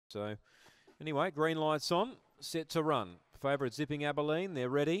So anyway, green lights on, set to run. Favourite Zipping Abilene, they're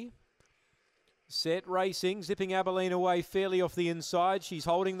ready. Set racing, Zipping Abilene away fairly off the inside. She's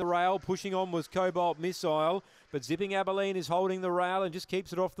holding the rail. Pushing on was Cobalt Missile, but Zipping Abilene is holding the rail and just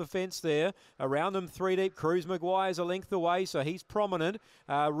keeps it off the fence there. Around them, three deep. Cruz Maguire's a length away, so he's prominent.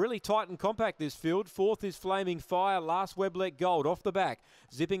 Really tight and compact this field. Fourth is Flaming Fire. Last Weblet Gold off the back.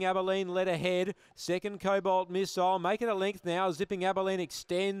 Zipping Abilene led ahead. Second, Cobalt Missile. Making a length now. Zipping Abilene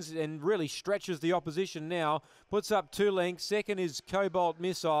extends and really stretches the opposition now. Puts up 2 lengths. Second is Cobalt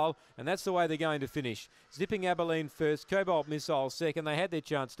Missile, and that's the way they're going to finish. Zipping Abilene first, Cobalt Missile second. They had their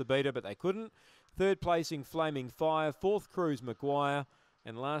chance to beat her, but they couldn't. Third placing, Flaming Fire. Fourth, Cruz Maguire.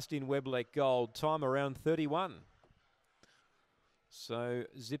 And last in, Weblet Gold. Time around 31. So,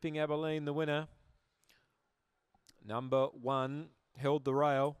 Zipping Abilene, the winner. Number 1 held the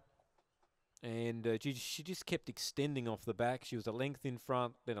rail. And she just kept extending off the back. She was a length in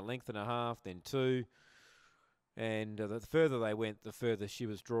front, then a length and a half, then 2. And the further they went, the further she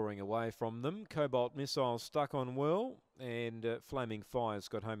was drawing away from them. Cobalt Missile stuck on well, and Flaming Fire's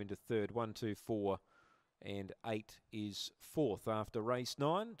got home into third. 1, 2, 4, and 8 is fourth after race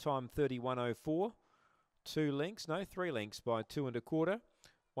 9. Time 31:04. 2 lengths, no, 3 lengths by 2 1/4.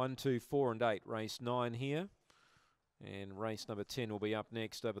 1, 2, 4, and 8. Race 9 here. And race number 10 will be up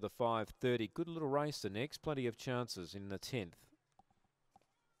next over the 5:30. Good little race the next. Plenty of chances in the 10th.